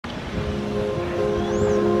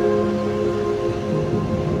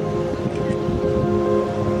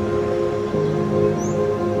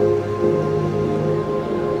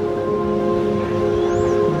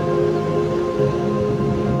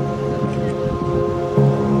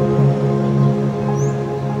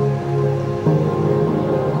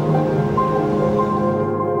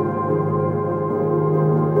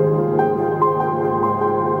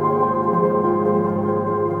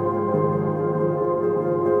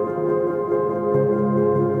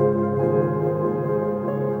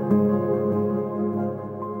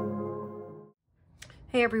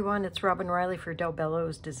Hey everyone, it's Robin Riley for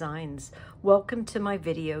Bello's Designs. Welcome to my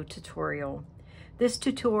video tutorial. This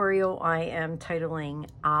tutorial I am titling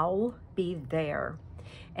I'll Be There,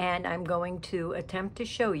 and I'm going to attempt to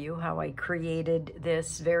show you how I created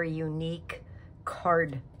this very unique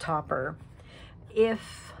card topper.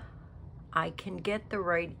 If I can get the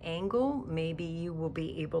right angle, maybe you will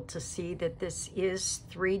be able to see that this is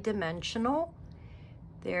three-dimensional.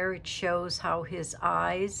 There it shows how his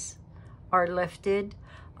eyes are lifted,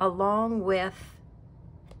 along with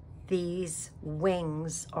these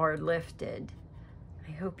wings are lifted.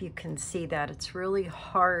 I hope you can see that. It's really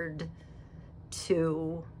hard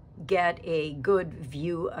to get a good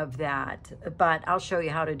view of that, but I'll show you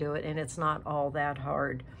how to do it, and it's not all that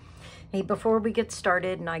hard. Hey, before we get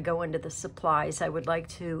started and I go into the supplies, I would like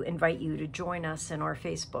to invite you to join us in our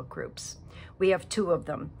Facebook groups. We have two of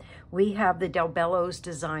them. We have the Bello's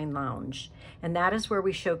Design Lounge, and that is where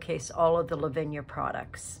we showcase all of the Lavinia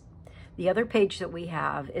products. The other page that we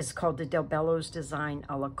have is called the Bello's Design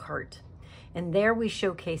a la carte, and there we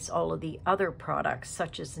showcase all of the other products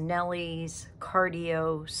such as Nellie's,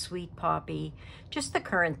 Cardio, Sweet Poppy, just the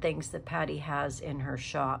current things that Patty has in her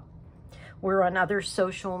shop. We're on other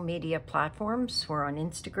social media platforms. We're on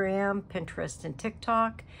Instagram, Pinterest, and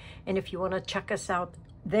TikTok. And if you want to check us out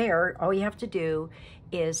there, all you have to do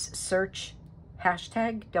is search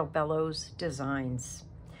hashtag Bello's Designs.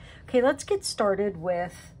 Okay, let's get started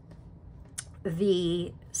with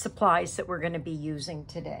the supplies that we're going to be using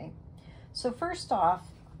today. So first off,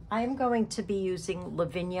 I'm going to be using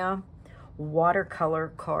Lavinia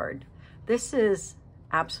watercolor card. This is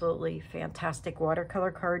absolutely fantastic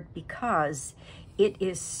watercolor card because it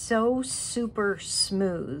is so super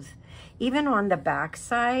smooth. Even on the back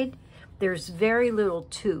side, there's very little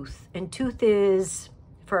tooth, and tooth is,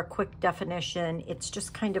 for a quick definition, it's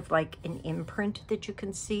just kind of like an imprint that you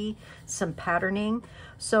can see, some patterning.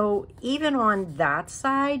 So even on that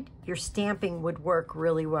side, your stamping would work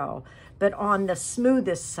really well. But on the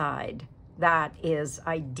smoothest side, that is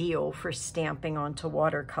ideal for stamping onto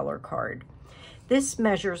watercolor card. This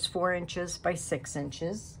measures 4 inches by 6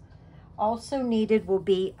 inches. Also needed will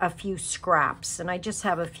be a few scraps, and I just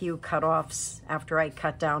have a few cut-offs after I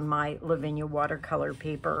cut down my Lavinia watercolor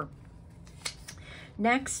paper.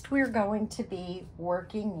 Next, we're going to be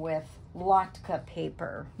working with Latka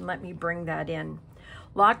paper. Let me bring that in.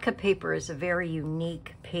 Latka paper is a very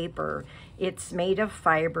unique paper. It's made of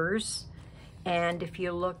fibers, and if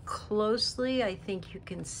you look closely, I think you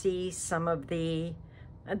can see some of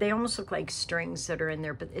they almost look like strings that are in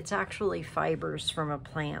there, but it's actually fibers from a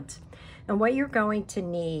plant. And what you're going to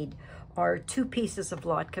need are 2 pieces of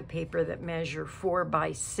Latka paper that measure 4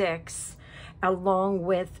 by 6, along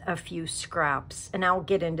with a few scraps. And I'll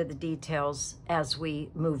get into the details as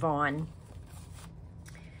we move on.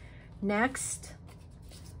 Next,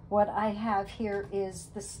 what I have here is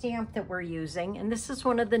the stamp that we're using, and this is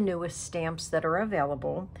one of the newest stamps that are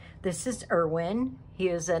available. This is Irwin. He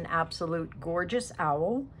is an absolute gorgeous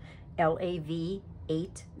owl, LAV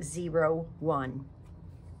 801.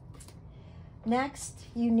 Next,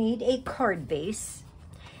 you need a card base,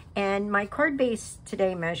 and my card base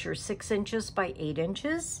today measures 6 inches by 8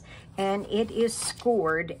 inches, and it is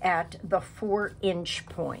scored at the 4-inch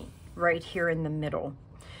point right here in the middle.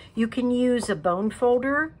 You can use a bone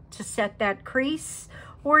folder to set that crease,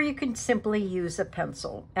 or you can simply use a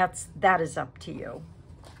pencil. That is up to you.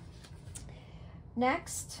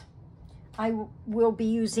 Next, I will be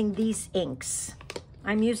using these inks.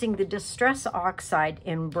 I'm using the Distress Oxide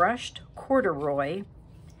in Brushed Corduroy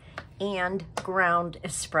and Ground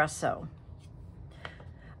Espresso.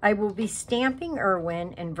 I will be stamping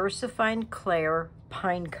Irwin and VersaFine Claire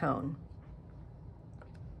Pinecone.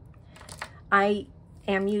 I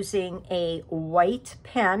am using a white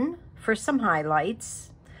pen for some highlights.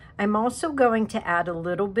 I'm also going to add a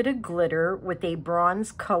little bit of glitter with a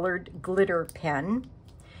bronze colored glitter pen.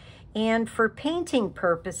 And for painting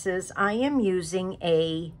purposes, I am using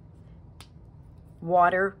a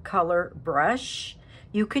watercolor brush.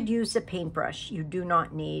 You could use a paintbrush. You do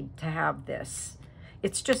not need to have this.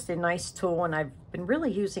 It's just a nice tool, and I've been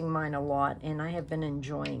really using mine a lot, and I have been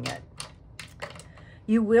enjoying it.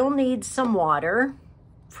 You will need some water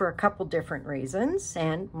for a couple different reasons,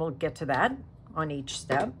 and we'll get to that on each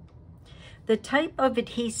step. The type of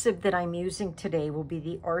adhesive that I'm using today will be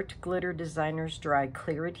the Art Glitter Designers Dry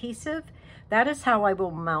Clear Adhesive. That is how I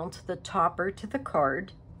will mount the topper to the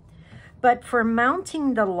card. But for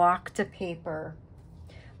mounting the Latka paper,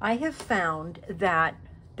 I have found that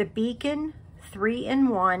the Beacon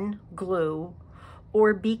 3-in-1 glue,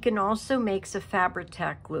 or Beacon also makes a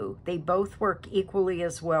Fabri-Tac glue. They both work equally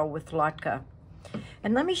as well with Latka.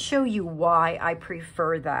 And let me show you why I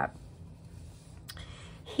prefer that.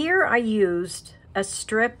 Here I used a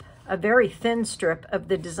strip, a very thin strip of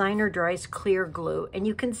the Designer Dries Clear Glue, and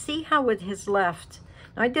you can see how it has left.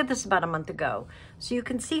 Now, I did this about a month ago, so you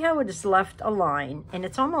can see how it has left a line, and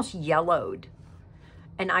it's almost yellowed.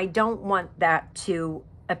 And I don't want that to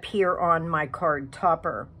appear on my card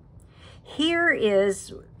topper. Here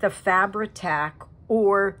is the Fabri-Tac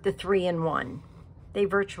or the 3-in-1. They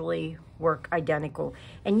virtually work identical,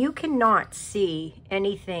 and you cannot see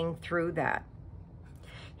anything through that.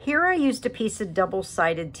 Here I used a piece of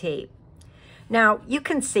double-sided tape. Now, you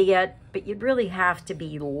can see it, but you'd really have to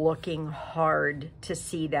be looking hard to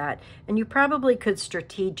see that, and you probably could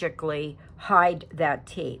strategically hide that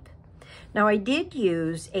tape. Now, I did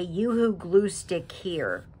use a Yoo-Hoo glue stick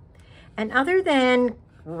here, and other than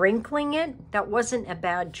wrinkling it, that wasn't a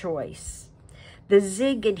bad choice. The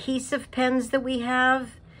Zig adhesive pens that we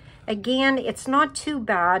have, again, it's not too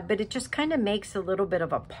bad, but it just kind of makes a little bit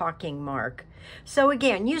of a pocking mark. So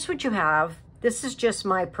again, use what you have. This is just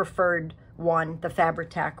my preferred one, the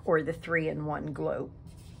Fabri-Tac or the 3-in-1 glue.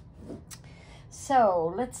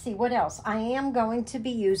 So let's see what else. I am going to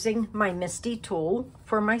be using my Misty tool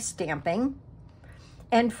for my stamping.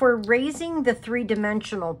 And for raising the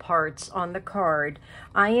three-dimensional parts on the card,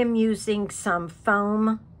 I am using some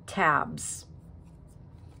foam tabs.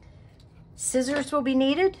 Scissors will be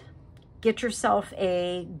needed. Get yourself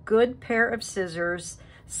a good pair of scissors,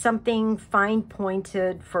 something fine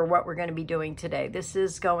pointed for what we're going to be doing today. This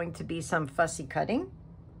is going to be some fussy cutting.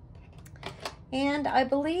 And I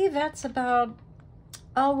believe that's about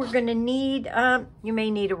all we're going to need. You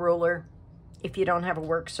may need a ruler if you don't have a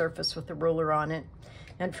work surface with a ruler on it.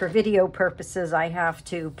 And for video purposes, I have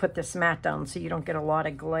to put this mat down so you don't get a lot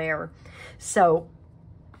of glare. So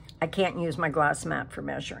I can't use my glass mat for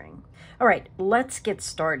measuring. All right, let's get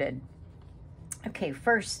started. Okay,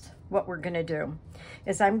 first, what we're going to do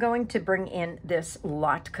is I'm going to bring in this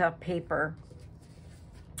Latka paper.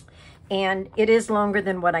 And it is longer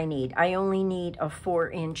than what I need. I only need a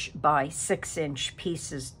 4-inch by 6-inch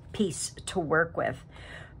piece to work with.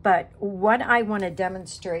 But what I want to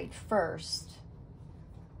demonstrate first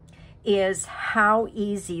is how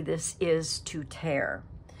easy this is to tear.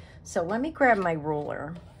 So let me grab my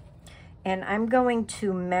ruler, and I'm going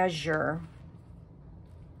to measure.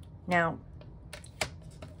 Now,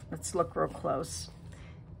 let's look real close.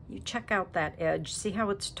 You check out that edge, see how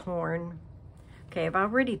it's torn? Okay, I've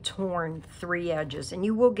already torn 3 edges, and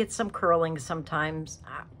you will get some curling sometimes.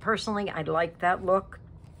 Personally, I like that look.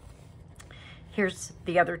 Here's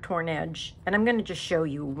the other torn edge, and I'm gonna just show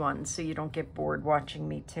you one so you don't get bored watching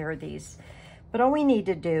me tear these. But all we need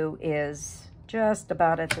to do is just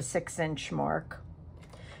about at the 6-inch mark.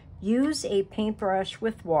 Use a paintbrush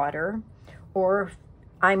with water, or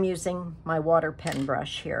I'm using my water pen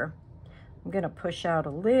brush here. I'm gonna push out a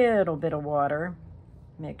little bit of water,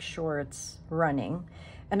 make sure it's running,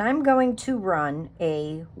 and I'm going to run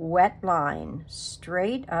a wet line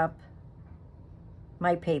straight up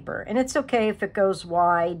my paper. And it's okay if it goes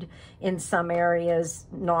wide in some areas,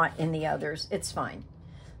 not in the others. It's fine.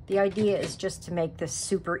 The idea is just to make this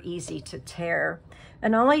super easy to tear.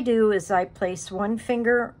 And all I do is I place one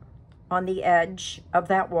finger on the edge of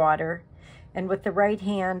that water, and with the right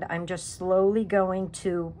hand, I'm just slowly going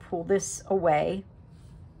to pull this away.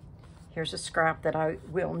 Here's a scrap that I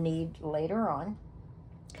will need later on.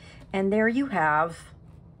 And there you have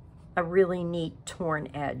a really neat torn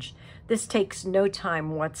edge. This takes no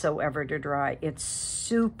time whatsoever to dry. It's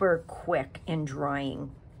super quick in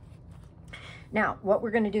drying. Now, what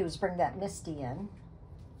we're going to do is bring that Misty in,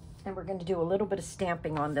 and we're going to do a little bit of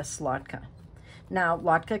stamping on this Latka. Now,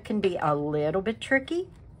 Latka can be a little bit tricky,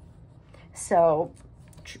 so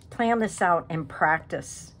plan this out and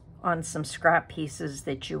practice on some scrap pieces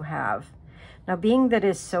that you have. Now, being that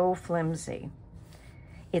it's so flimsy,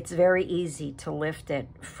 it's very easy to lift it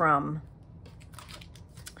from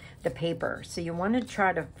the paper. So you want to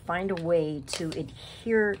try to find a way to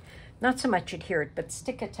adhere, not so much adhere it, but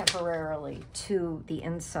stick it temporarily to the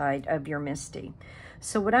inside of your Misty.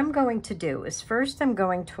 So what I'm going to do is first I'm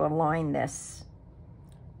going to align this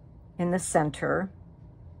in the center,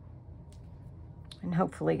 and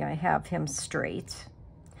hopefully I have him straight.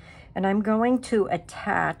 And I'm going to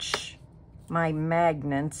attach my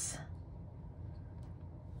magnets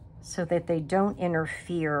so that they don't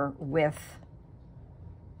interfere with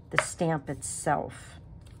the stamp itself.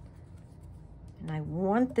 And I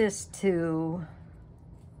want this to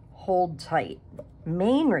hold tight.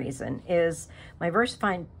 Main reason is my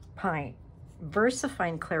VersaFine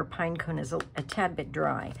Clear Pine Cone is a tad bit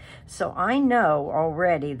dry. So I know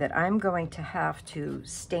already that I'm going to have to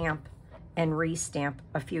stamp and re-stamp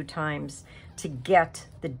a few times to get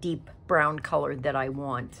the deep brown color that I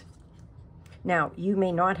want. Now, you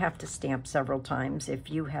may not have to stamp several times if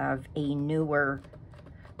you have a newer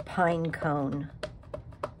pine cone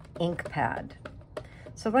ink pad.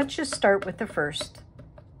 So let's just start with the first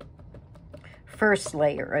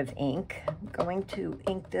layer of ink. I'm going to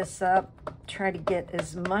ink this up, try to get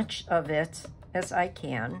as much of it as I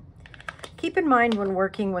can. Keep in mind when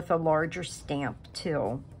working with a larger stamp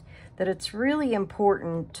too, that it's really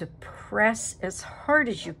important to press as hard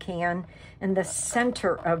as you can in the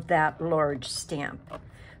center of that large stamp.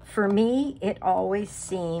 For me, it always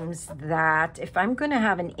seems that if I'm going to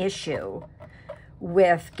have an issue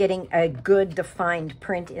with getting a good defined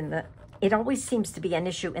print it always seems to be an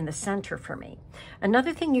issue in the center for me.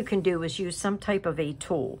 Another thing you can do is use some type of a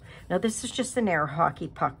tool. Now, this is just an air hockey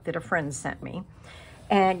puck that a friend sent me.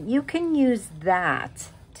 And you can use that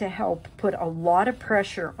to help put a lot of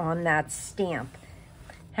pressure on that stamp.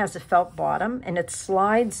 It has a felt bottom and it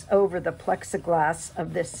slides over the plexiglass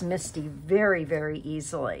of this MISTI very, very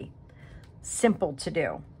easily. Simple to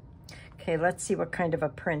do. Okay, let's see what kind of a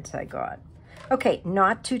print I got. Okay,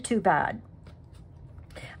 not too bad.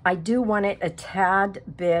 I do want it a tad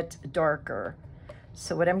bit darker.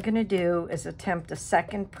 So what I'm going to do is attempt a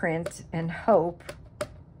second print and hope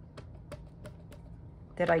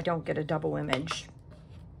that I don't get a double image.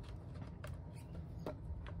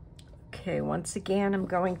 Okay, once again, I'm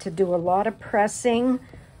going to do a lot of pressing.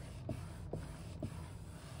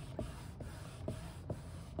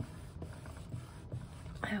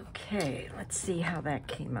 Okay, let's see how that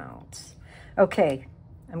came out. Okay,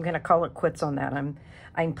 I'm going to call it quits on that.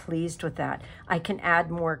 I'm pleased with that. I can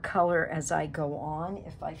add more color as I go on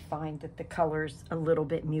if I find that the color's a little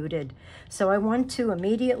bit muted. So I want to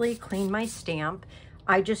immediately clean my stamp.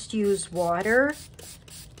 I just use water,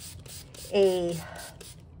 a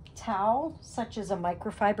towel, such as a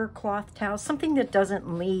microfiber cloth towel, something that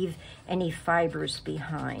doesn't leave any fibers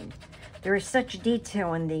behind. There is such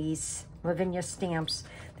detail in these Lavinia stamps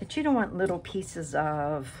that you don't want little pieces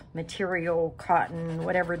of material, cotton,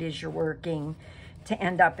 whatever it is you're working, to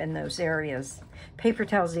end up in those areas. Paper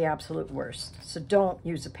towel is the absolute worst, so don't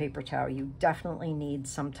use a paper towel. You definitely need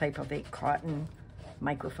some type of a cotton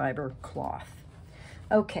microfiber cloth.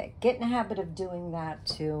 Okay, get in the habit of doing that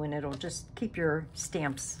too, and it'll just keep your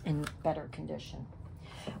stamps in better condition.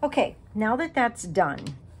 Okay, now that that's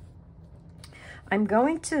done, I'm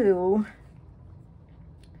going to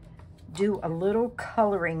do a little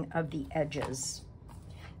coloring of the edges.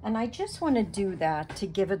 And I just want to do that to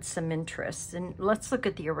give it some interest. And let's look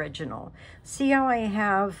at the original. See how I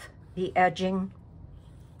have the edging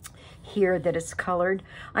here that is colored?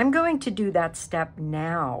 I'm going to do that step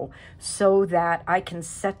now so that I can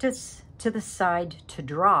set this to the side to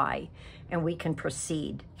dry and we can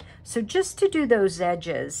proceed. So just to do those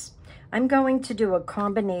edges, I'm going to do a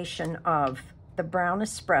combination of the brown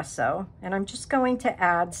espresso, and I'm just going to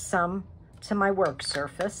add some to my work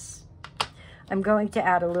surface. I'm going to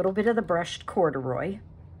add a little bit of the brushed corduroy.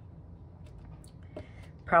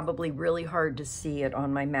 Probably really hard to see it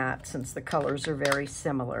on my mat since the colors are very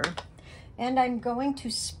similar. And I'm going to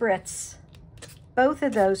spritz both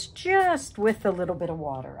of those just with a little bit of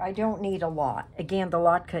water. I don't need a lot. Again, the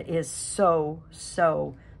latke is so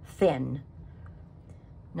thin.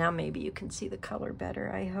 Now maybe you can see the color better,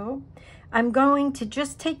 I hope. I'm going to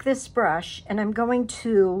just take this brush and I'm going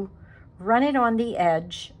to run it on the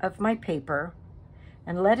edge of my paper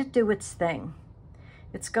and let it do its thing.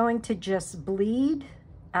 It's going to just bleed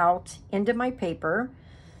out into my paper.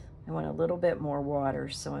 I want a little bit more water,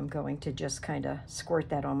 so I'm going to just kind of squirt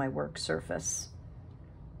that on my work surface.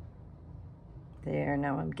 There,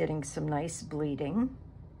 now I'm getting some nice bleeding.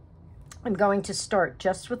 I'm going to start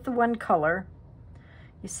just with the one color.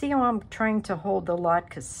 You see how I'm trying to hold the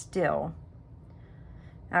latke still.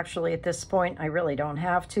 Actually, at this point, I really don't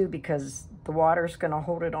have to because the water's going to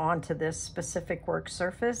hold it on to this specific work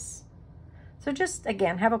surface. So just,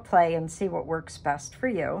 again, have a play and see what works best for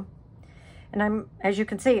you. And as you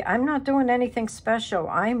can see, I'm not doing anything special.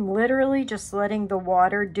 I'm literally just letting the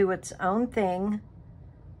water do its own thing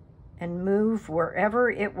and move wherever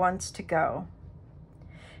it wants to go.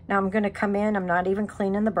 Now I'm going to come in, I'm not even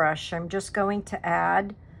cleaning the brush. I'm just going to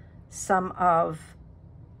add some of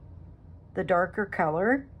the darker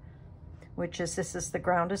color, which is, this is the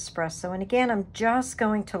ground espresso. And again, I'm just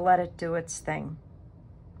going to let it do its thing.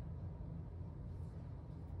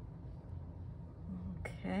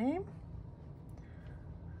 Okay.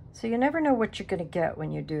 So you never know what you're going to get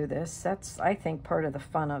when you do this. That's, I think, part of the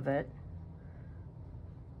fun of it.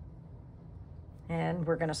 And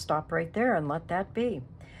we're going to stop right there and let that be.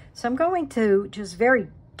 So I'm going to just very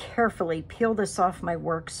carefully peel this off my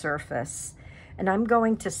work surface, and I'm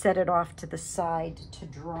going to set it off to the side to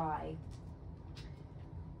dry.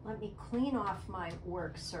 Let me clean off my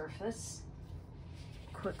work surface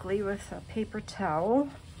quickly with a paper towel.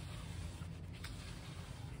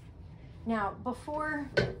 Now, before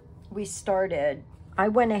we started, I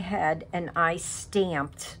went ahead and I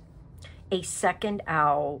stamped a second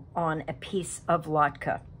owl on a piece of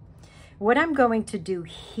latke. What I'm going to do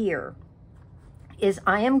here is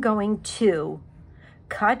I am going to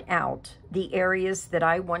cut out the areas that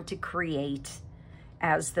I want to create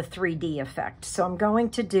as the 3D effect. So I'm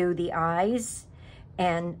going to do the eyes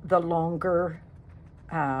and the longer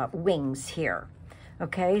wings here.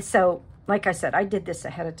 Okay, so like I said, I did this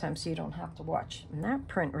ahead of time so you don't have to watch. And that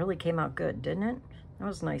print really came out good, didn't it? That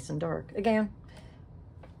was nice and dark. Again,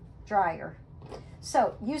 dryer.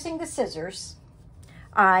 So using the scissors,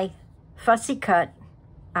 I fussy cut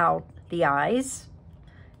out the eyes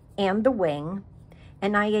and the wing,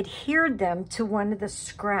 and I adhered them to one of the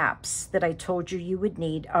scraps that I told you you would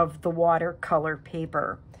need of the watercolor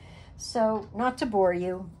paper. So not to bore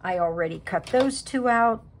you, I already cut those two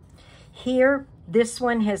out. Here, this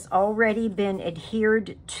one has already been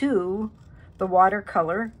adhered to the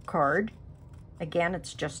watercolor card. Again,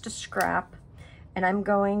 it's just a scrap, and I'm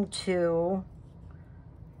going to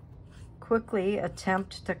quickly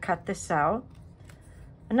attempt to cut this out.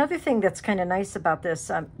 Another thing that's kind of nice about this,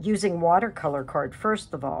 I'm using watercolor card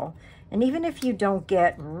first of all, and even if you don't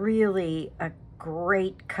get really a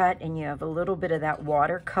great cut and you have a little bit of that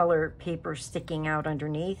watercolor paper sticking out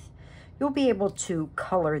underneath, you'll be able to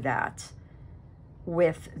color that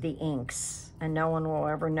with the inks and no one will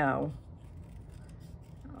ever know.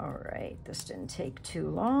 All right, this didn't take too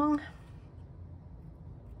long.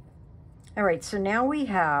 All right, so now we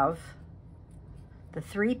have the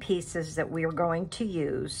 3 pieces that we are going to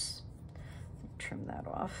use. Trim that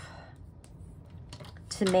off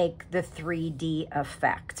to make the 3D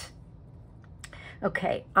effect.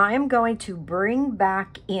 Okay, I'm going to bring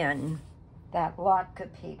back in that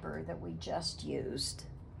latke paper that we just used.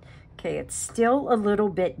 Okay, it's still a little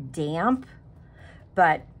bit damp,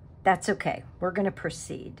 but that's okay. We're going to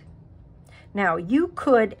proceed. Now, you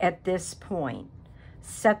could, at this point,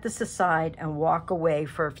 set this aside and walk away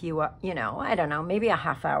for a few, I don't know, maybe a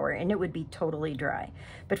half hour, and it would be totally dry.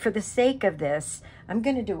 But for the sake of this, I'm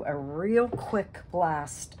going to do a real quick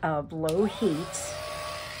blast of low heat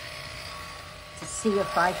to see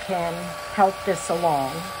if I can help this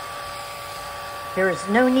along. There is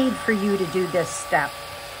no need for you to do this step.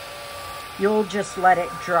 You'll just let it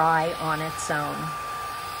dry on its own.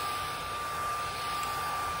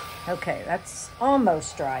 Okay, that's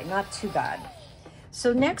almost dry, not too bad.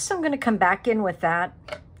 So next I'm going to come back in with that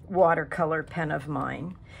watercolor pen of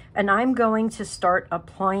mine, and I'm going to start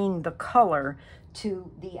applying the color to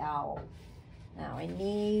the owl. Now I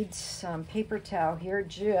need some paper towel here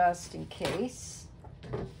just in case.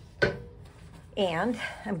 And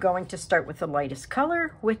I'm going to start with the lightest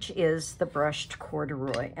color, which is the brushed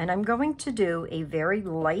corduroy. And I'm going to do a very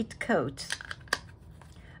light coat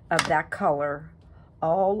of that color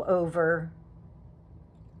all over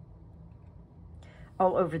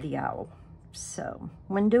the owl. So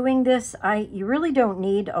when doing this, you really don't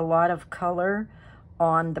need a lot of color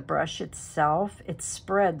on the brush itself. It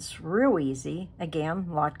spreads real easy. Again,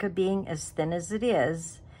 latke being as thin as it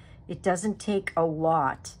is, it doesn't take a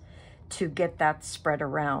lot to get that spread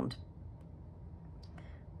around.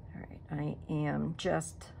 All right, I am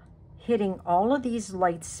just hitting all of these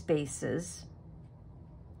light spaces.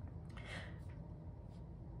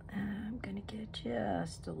 I'm gonna get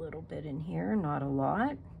just a little bit in here, not a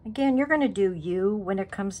lot. Again, you're gonna do you when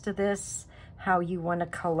it comes to this, how you wanna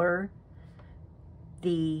color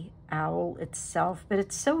the owl itself, but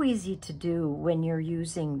it's so easy to do when you're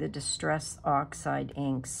using the Distress Oxide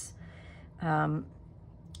inks.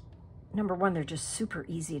 Number one, they're just super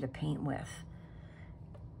easy to paint with.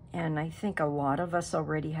 And I think a lot of us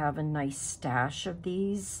already have a nice stash of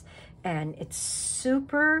these, and it's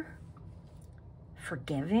super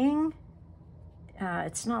forgiving.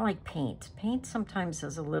 It's not like paint. Paint sometimes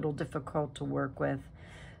is a little difficult to work with.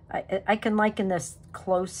 I can liken this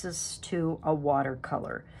closest to a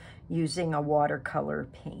watercolor, using a watercolor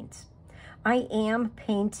paint. I am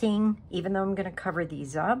painting, even though I'm going to cover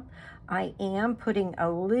these up, I am putting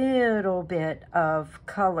a little bit of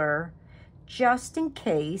color just in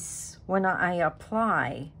case when I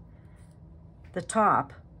apply the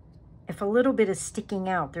top, if a little bit is sticking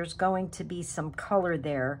out, there's going to be some color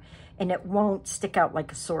there and it won't stick out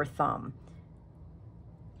like a sore thumb.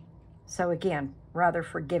 So again, rather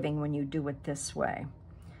forgiving when you do it this way.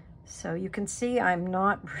 So you can see I'm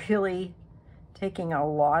not really taking a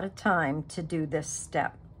lot of time to do this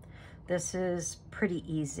step. This is pretty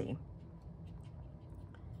easy.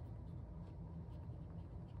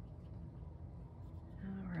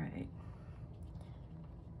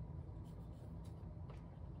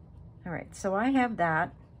 All right, so I have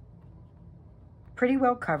that pretty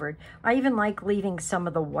well covered. I even like leaving some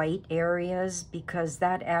of the white areas because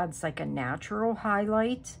that adds like a natural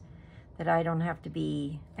highlight that I don't have to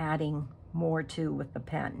be adding more to with the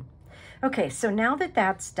pen. Okay, so now that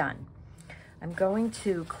that's done, I'm going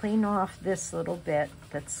to clean off this little bit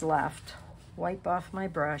that's left, wipe off my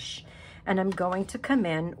brush, and I'm going to come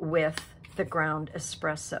in with the ground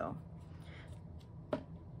espresso.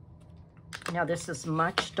 Now this is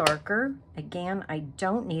much darker. Again, I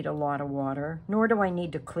don't need a lot of water, nor do I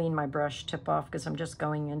need to clean my brush tip off because I'm just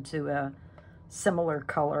going into a similar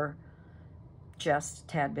color, just a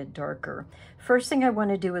tad bit darker. First thing I want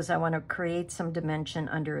to do is I want to create some dimension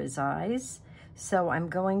under his eyes. So I'm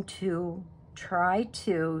going to try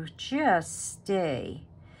to just stay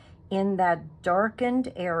in that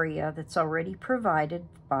darkened area that's already provided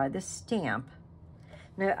by the stamp.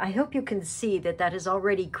 Now, I hope you can see that that has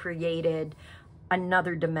already created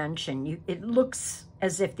another dimension. It looks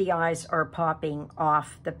as if the eyes are popping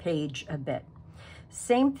off the page a bit.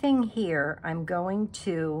 Same thing here. I'm going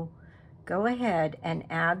to go ahead and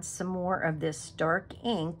add some more of this dark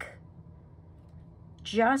ink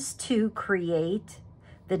just to create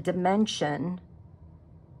the dimension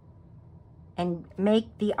and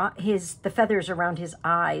make the feathers around his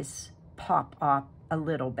eyes pop up a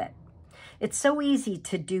little bit. It's so easy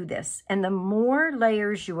to do this, and the more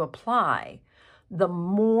layers you apply, the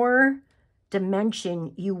more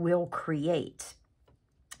dimension you will create.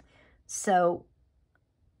 So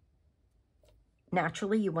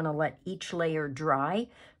naturally, you want to let each layer dry.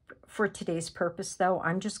 For today's purpose, though,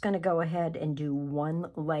 I'm just going to go ahead and do one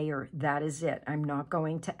layer. That is it. I'm not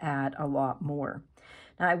going to add a lot more.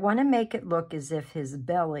 Now, I want to make it look as if his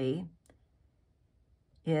belly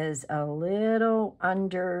is a little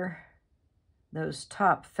under those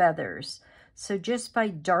top feathers. So just by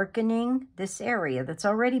darkening this area that's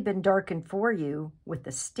already been darkened for you with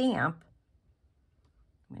the stamp,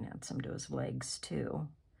 I'm going to add some to his legs too,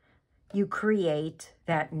 you create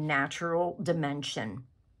that natural dimension.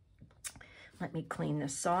 Let me clean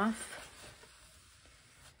this off.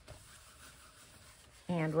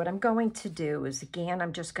 And what I'm going to do is, again,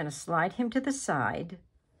 I'm just going to slide him to the side,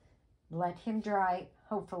 let him dry,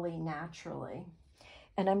 hopefully naturally.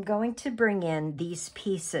 And I'm going to bring in these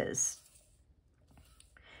pieces.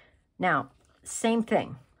 Now, same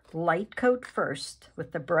thing, light coat first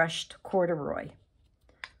with the brushed corduroy.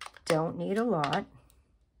 Don't need a lot.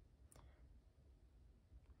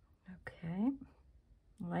 Okay,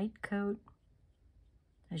 light coat.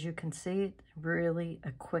 As you can see, it's really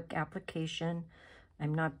a quick application.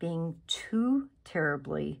 I'm not being too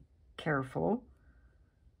terribly careful.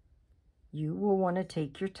 You will want to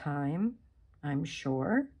take your time, I'm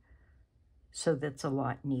sure, so that's a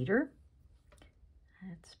lot neater.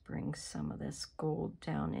 Let's bring some of this gold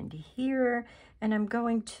down into here, and I'm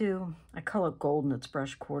going to, I call it gold and it's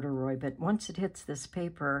brushed corduroy, but once it hits this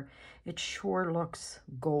paper, it sure looks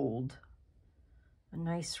gold, a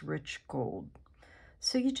nice rich gold.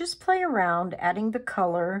 So you just play around adding the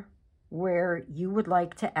color where you would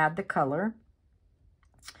like to add the color.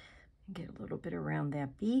 Get a little bit around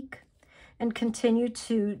that beak. And continue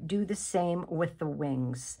to do the same with the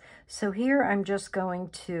wings. So here I'm just going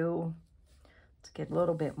to, let's get a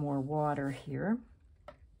little bit more water here.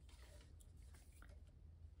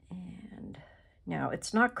 And now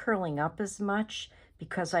it's not curling up as much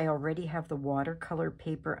because I already have the watercolor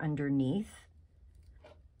paper underneath.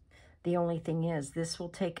 The only thing is this will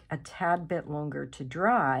take a tad bit longer to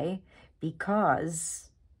dry because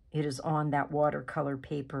it is on that watercolor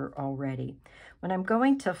paper already. When I'm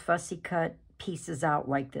going to fussy cut pieces out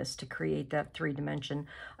like this to create that 3-dimension,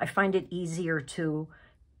 I find it easier to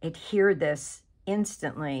adhere this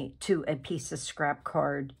instantly to a piece of scrap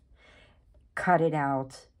card, cut it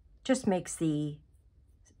out. Just makes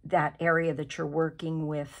that area that you're working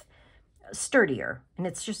with sturdier, and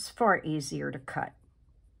it's just far easier to cut.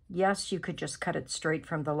 Yes, you could just cut it straight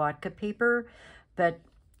from the latke paper, but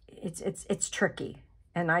it's tricky.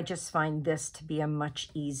 And I just find this to be a much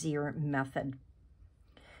easier method.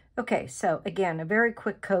 Okay, so again, a very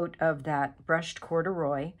quick coat of that brushed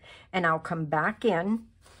corduroy, and I'll come back in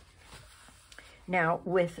now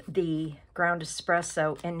with the ground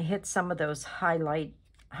espresso and hit some of those highlighted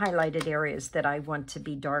areas that I want to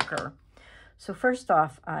be darker. So first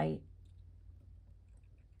off, I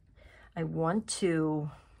want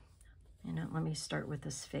to, let me start with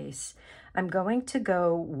this face. I'm going to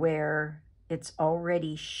go where it's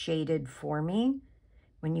already shaded for me.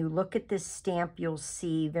 When you look at this stamp, you'll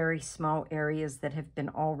see very small areas that have been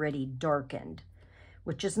already darkened,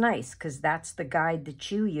 which is nice because that's the guide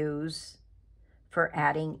that you use for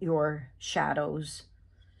adding your shadows.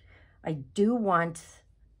 I do want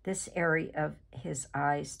this area of his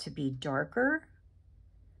eyes to be darker,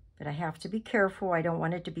 but I have to be careful. I don't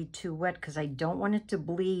want it to be too wet because I don't want it to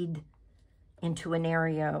bleed into an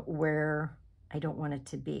area where I don't want it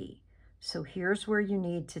to be. So here's where you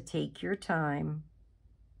need to take your time.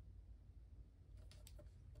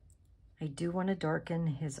 I do want to darken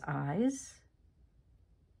his eyes.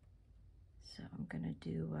 So I'm going to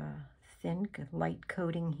do a thin, light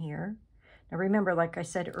coating here. Now remember, like I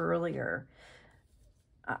said earlier,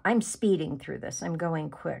 I'm speeding through this. I'm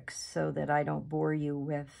going quick so that I don't bore you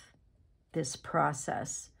with this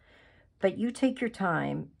process. But you take your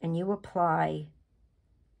time and you apply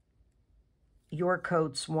your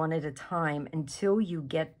coats one at a time until you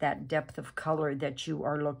get that depth of color that you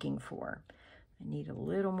are looking for. I need a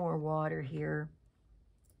little more water here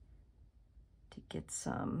to get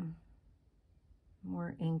some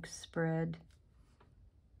more ink spread.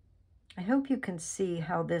 I hope you can see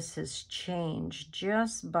how this has changed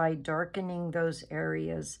just by darkening those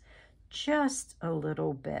areas just a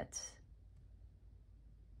little bit.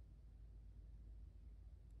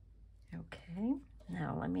 Okay,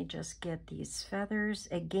 now let me just get these feathers.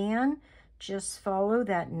 Again, just follow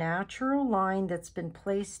that natural line that's been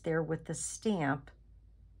placed there with the stamp.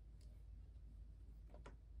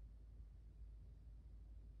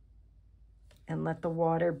 And let the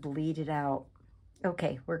water bleed it out.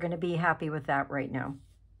 Okay, we're going to be happy with that right now.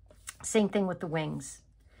 Same thing with the wings.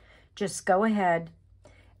 Just go ahead,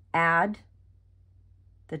 add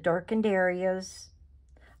the darkened areas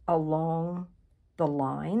along the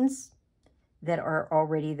lines that are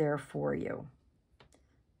already there for you.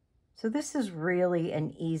 So this is really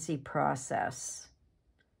an easy process.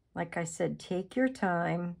 Like I said, take your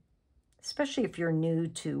time, especially if you're new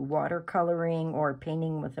to watercoloring or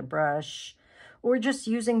painting with a brush, or just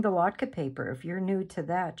using the latke paper. If you're new to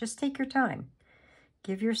that, just take your time.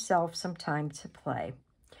 Give yourself some time to play.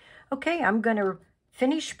 Okay, I'm going to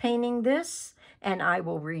finish painting this, and I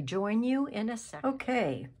will rejoin you in a second.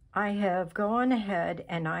 Okay, I have gone ahead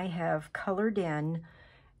and I have colored in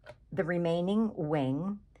the remaining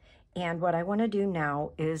wing, and what I want to do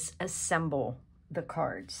now is assemble the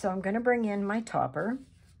card. So I'm going to bring in my topper,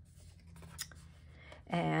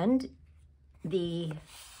 and the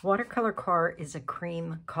watercolor card is a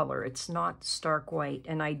cream color. It's not stark white.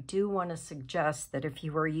 And I do want to suggest that if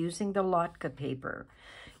you are using the latke paper,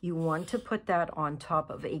 you want to put that on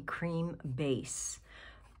top of a cream base.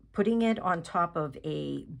 Putting it on top of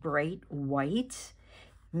a bright white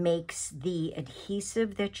makes the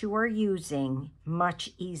adhesive that you are using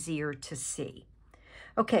much easier to see.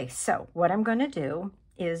 Okay, so what I'm going to do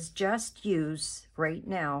is just use right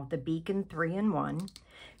now the Beacon 3-in-1,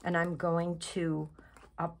 and I'm going to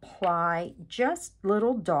apply just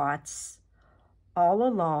little dots all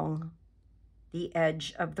along the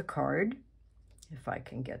edge of the card. If I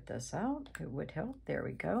can get this out, it would help. There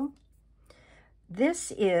we go.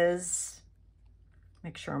 This is,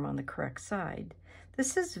 make sure I'm on the correct side.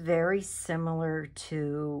 This is very similar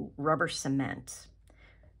to rubber cement.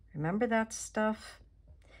 Remember that stuff?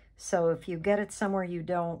 So if you get it somewhere you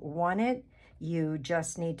don't want it, you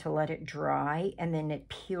just need to let it dry, and then it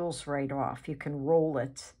peels right off. You can roll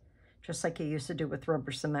it, just like you used to do with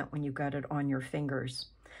rubber cement when you got it on your fingers.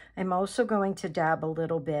 I'm also going to dab a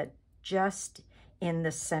little bit just in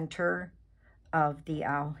the center of the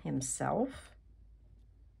owl himself.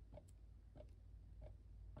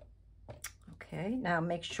 Okay, now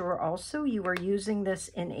make sure also you are using this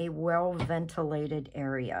in a well-ventilated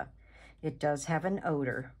area. It does have an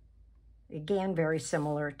odor. Again, very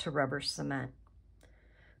similar to rubber cement.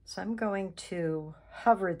 So I'm going to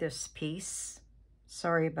hover this piece.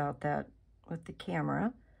 Sorry about that with the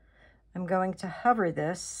camera. I'm going to hover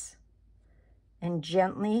this and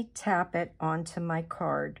gently tap it onto my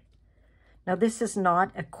card. Now this is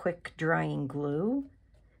not a quick drying glue,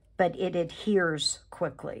 but it adheres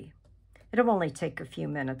quickly. It'll only take a few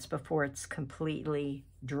minutes before it's completely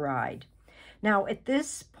dried. Now at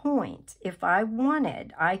this point, if I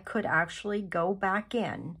wanted, I could actually go back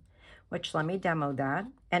in, which let me demo that,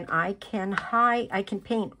 and I can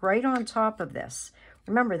paint right on top of this.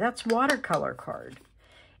 Remember, that's watercolor card.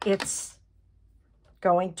 It's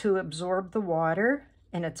going to absorb the water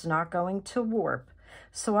and it's not going to warp.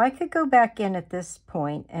 So I could go back in at this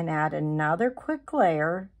point and add another quick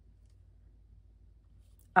layer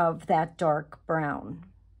of that dark brown.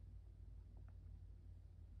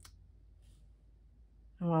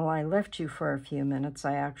 And while I left you for a few minutes,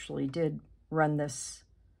 I actually did run this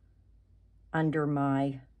under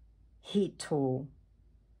my heat tool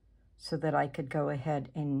so that I could go ahead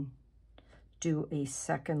and do a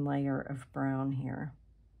second layer of brown here.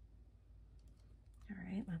 All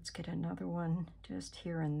right, let's get another one just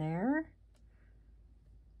here and there.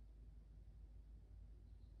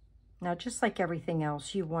 Now, just like everything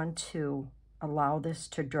else, you want to allow this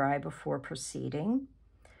to dry before proceeding.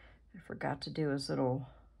 I forgot to do his little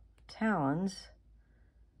talons.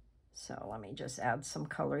 So let me just add some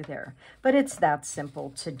color there. But it's that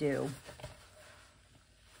simple to do.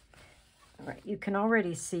 All right, you can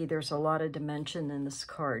already see there's a lot of dimension in this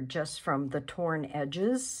card just from the torn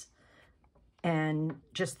edges and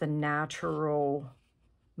just the natural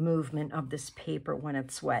movement of this paper when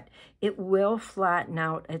it's wet. It will flatten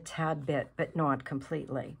out a tad bit, but not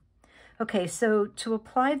completely. Okay, so to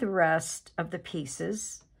apply the rest of the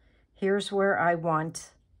pieces, here's where I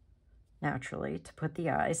want, naturally, to put the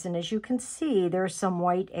eyes. And as you can see, there are some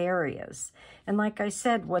white areas. And like I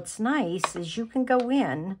said, what's nice is you can go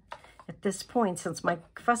in at this point, since my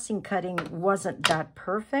fussing cutting wasn't that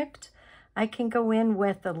perfect, I can go in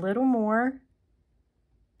with a little more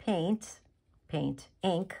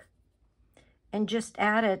ink, and just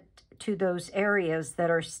add it to those areas that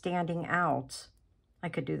are standing out. I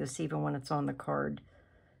could do this even when it's on the card,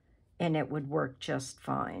 and it would work just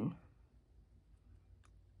fine.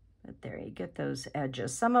 But there you get those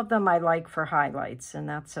edges. Some of them I like for highlights, and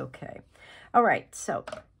that's okay. All right, so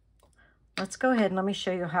let's go ahead and let me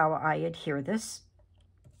show you how I adhere this.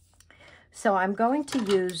 So I'm going to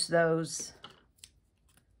use those,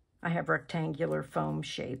 I have rectangular foam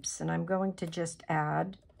shapes, and I'm going to just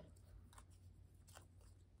add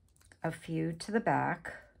a few to the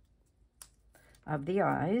back of the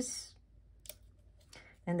eyes.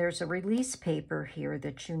 And there's a release paper here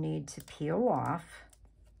that you need to peel off.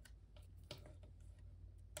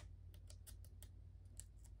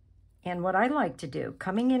 And what I like to do,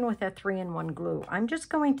 coming in with that 3-in-1 glue, I'm just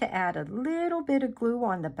going to add a little bit of glue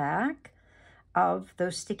on the back of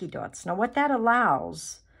those sticky dots. Now what that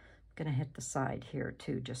allows, I'm going to hit the side here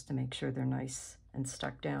too, just to make sure they're nice and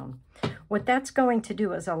stuck down. What that's going to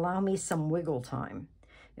do is allow me some wiggle time.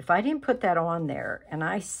 If I didn't put that on there and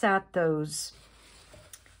I sat those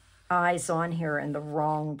eyes on here in the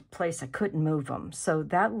wrong place, I couldn't move them. So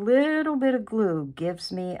that little bit of glue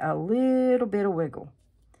gives me a little bit of wiggle.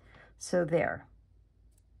 So there,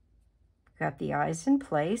 got the eyes in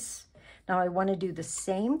place. Now I want to do the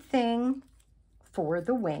same thing for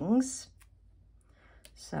the wings.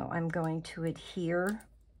 So I'm going to adhere,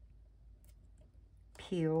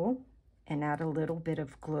 peel, and add a little bit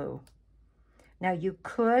of glue. Now you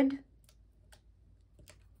could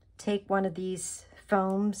take one of these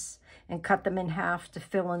foams and cut them in half to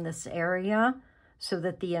fill in this area so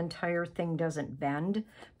that the entire thing doesn't bend.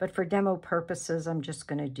 But for demo purposes, I'm just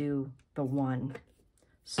going to do the one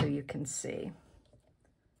so you can see.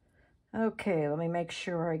 Okay, let me make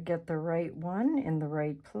sure I get the right one in the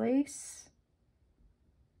right place.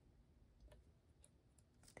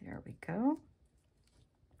 There we go.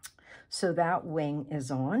 So that wing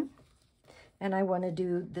is on. And I want to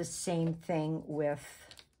do the same thing with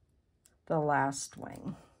the last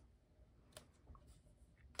wing.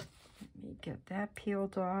 Let me get that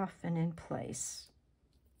peeled off and in place.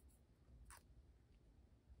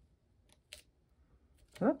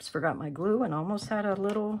 Oops, forgot my glue and almost had a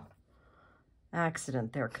little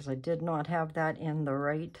accident there because I did not have that in the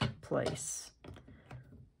right place.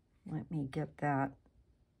 Let me get that.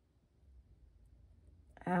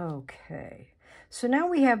 Okay, so now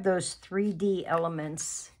we have those 3D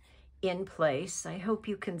elements in place. I hope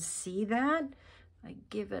you can see that. I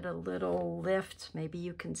give it a little lift. Maybe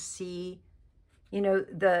you can see, you know,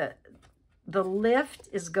 the lift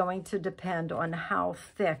is going to depend on how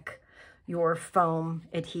thick your foam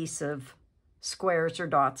adhesive squares or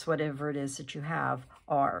dots, whatever it is that you have,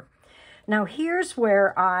 are. Now here's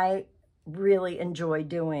where I really enjoy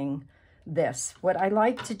doing this. What I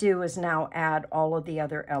like to do is now add all of the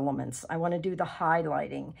other elements. I want to do the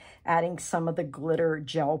highlighting, adding some of the glitter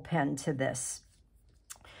gel pen to this.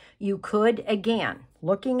 You could, again,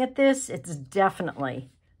 looking at this, it's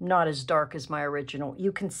definitely not as dark as my original.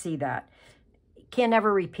 You can see that. Can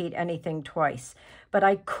never repeat anything twice. But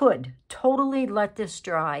I could totally let this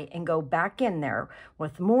dry and go back in there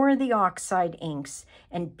with more of the Oxide inks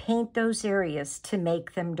and paint those areas to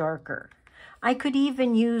make them darker. I could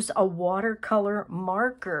even use a watercolor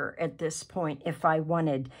marker at this point if I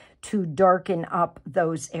wanted to darken up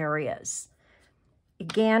those areas.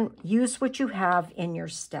 Again, use what you have in your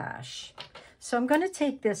stash. So I'm going to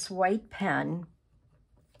take this white pen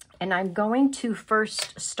And I'm going to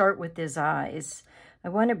first start with his eyes. I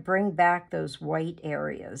want to bring back those white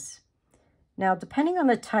areas. Now, depending on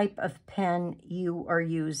the type of pen you are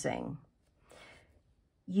using,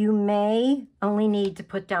 you may only need to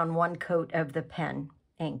put down one coat of the pen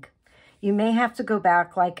ink. You may have to go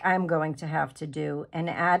back, like I'm going to have to do, and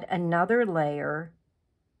add another layer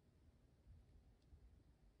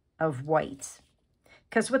of white.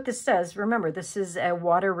 Because what this does, remember, this is a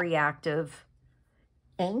water reactive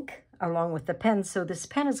ink along with the pen, so this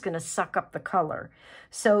pen is going to suck up the color.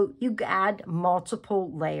 So you add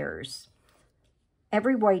multiple layers.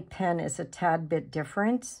 Every white pen is a tad bit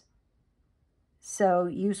different. So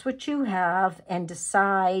use what you have and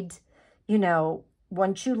decide, you know,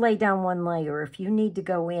 once you lay down one layer, if you need to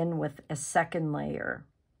go in with a second layer.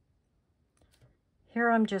 Here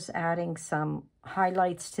I'm just adding some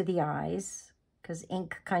highlights to the eyes because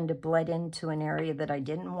ink kind of bled into an area that I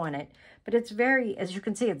didn't want it. But it's very, as you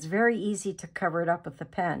can see, it's very easy to cover it up with the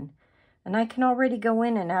pen. And I can already go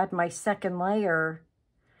in and add my second layer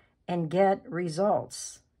and get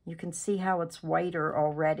results. You can see how it's whiter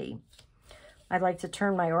already. I like to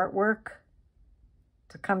turn my artwork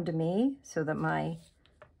to come to me so that my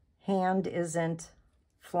hand isn't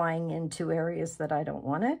flying into areas that I don't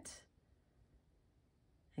want it.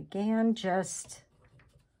 Again, just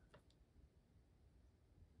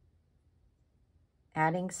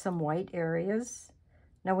adding some white areas.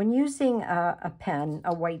 Now, when using a pen,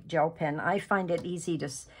 a white gel pen, I find it easy to,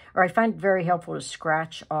 or I find it very helpful to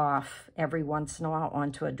scratch off every once in a while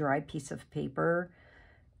onto a dry piece of paper.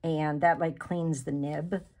 And that like cleans the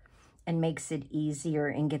nib and makes it easier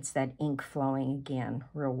and gets that ink flowing again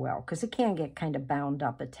real well. Because it can get kind of bound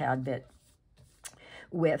up a tad bit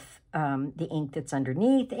with the ink that's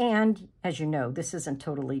underneath. And as you know, this isn't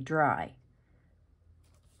totally dry.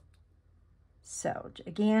 So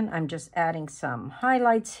again, I'm just adding some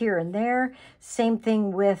highlights here and there. Same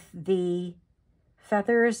thing with the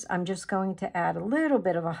feathers. I'm just going to add a little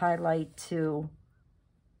bit of a highlight to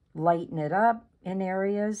lighten it up in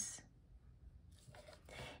areas.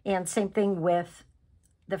 And same thing with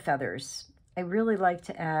the feathers. I really like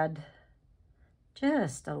to add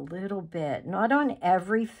just a little bit, not on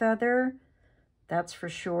every feather, that's for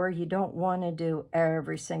sure. You don't want to do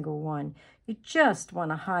every single one. You just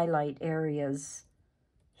want to highlight areas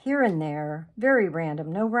here and there, very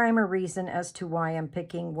random, no rhyme or reason as to why I'm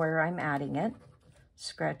picking where I'm adding it.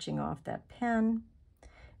 Scratching off that pen.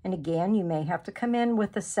 And again, you may have to come in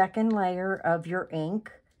with a second layer of your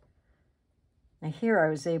ink. Now here I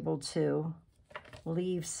was able to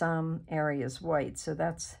leave some areas white, so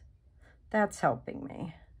that's helping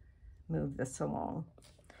me move this along.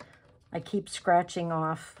 I keep scratching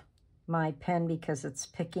off my pen because it's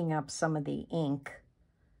picking up some of the ink.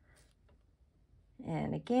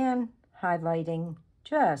 And again, highlighting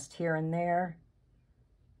just here and there.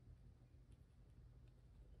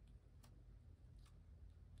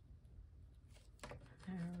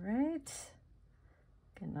 All right,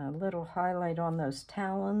 getting a little highlight on those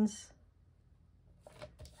talons.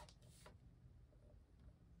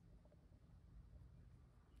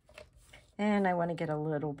 And I want to get a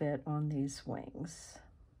little bit on these wings.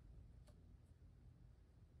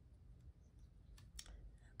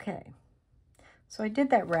 Okay, so I did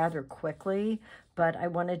that rather quickly, but I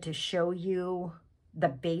wanted to show you the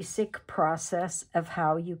basic process of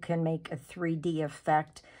how you can make a 3D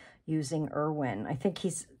effect using Irwin. I think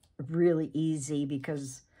he's really easy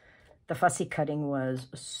because the fussy cutting was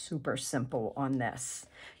super simple on this.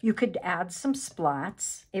 You could add some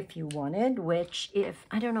splats if you wanted, which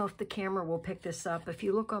I don't know if the camera will pick this up. If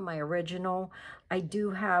you look on my original, I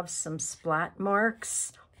do have some splat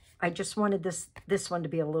marks. I just wanted this one to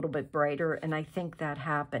be a little bit brighter, and I think that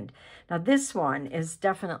happened. Now this one is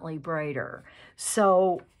definitely brighter,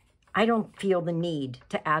 so I don't feel the need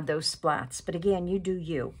to add those splats. But again, you do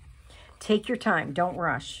you. Take your time. Don't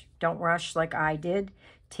rush. Don't rush like I did.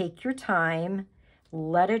 Take your time,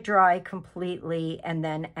 let it dry completely, and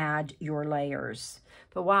then add your layers.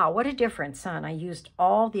 But wow, what a difference, huh? I used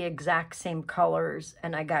all the exact same colors,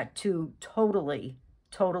 and I got two totally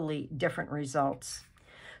different results.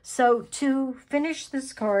 So to finish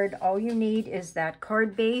this card, all you need is that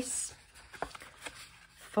card base.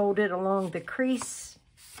 Fold it along the crease.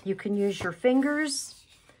 You can use your fingers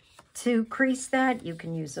to crease that. You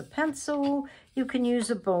can use a pencil. You can use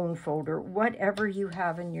a bone folder. Whatever you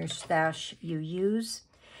have in your stash, you use.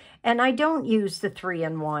 And I don't use the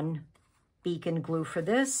 3-in-1 beacon glue for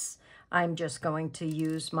this. I'm just going to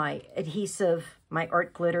use my adhesive, my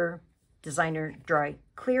Art Glitter Designer Dry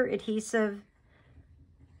Clear Adhesive.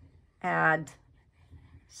 Add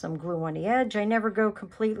some glue on the edge. I never go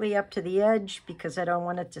completely up to the edge because I don't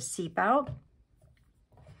want it to seep out.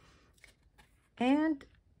 And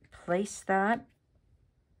place that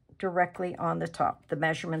directly on the top. The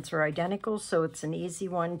measurements are identical, so it's an easy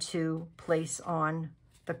one to place on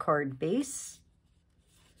the card base.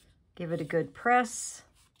 Give it a good press.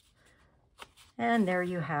 And there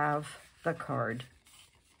you have the card.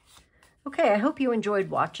 Okay, I hope you enjoyed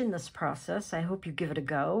watching this process. I hope you give it a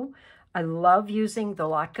go. I love using the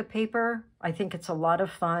latke paper. I think it's a lot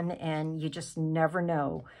of fun, and you just never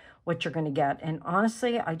know what you're going to get. And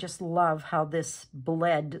honestly, I just love how this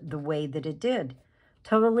bled the way that it did.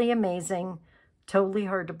 Totally amazing. Totally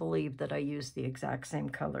hard to believe that I used the exact same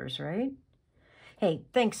colors, right? Hey,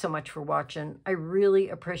 thanks so much for watching. I really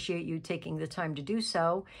appreciate you taking the time to do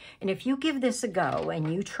so. And if you give this a go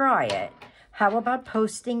and you try it, how about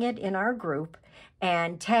posting it in our group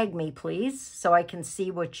and tag me, please, so I can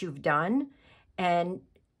see what you've done and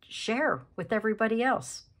share with everybody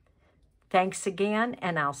else. Thanks again,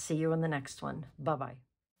 and I'll see you in the next one. Bye-bye.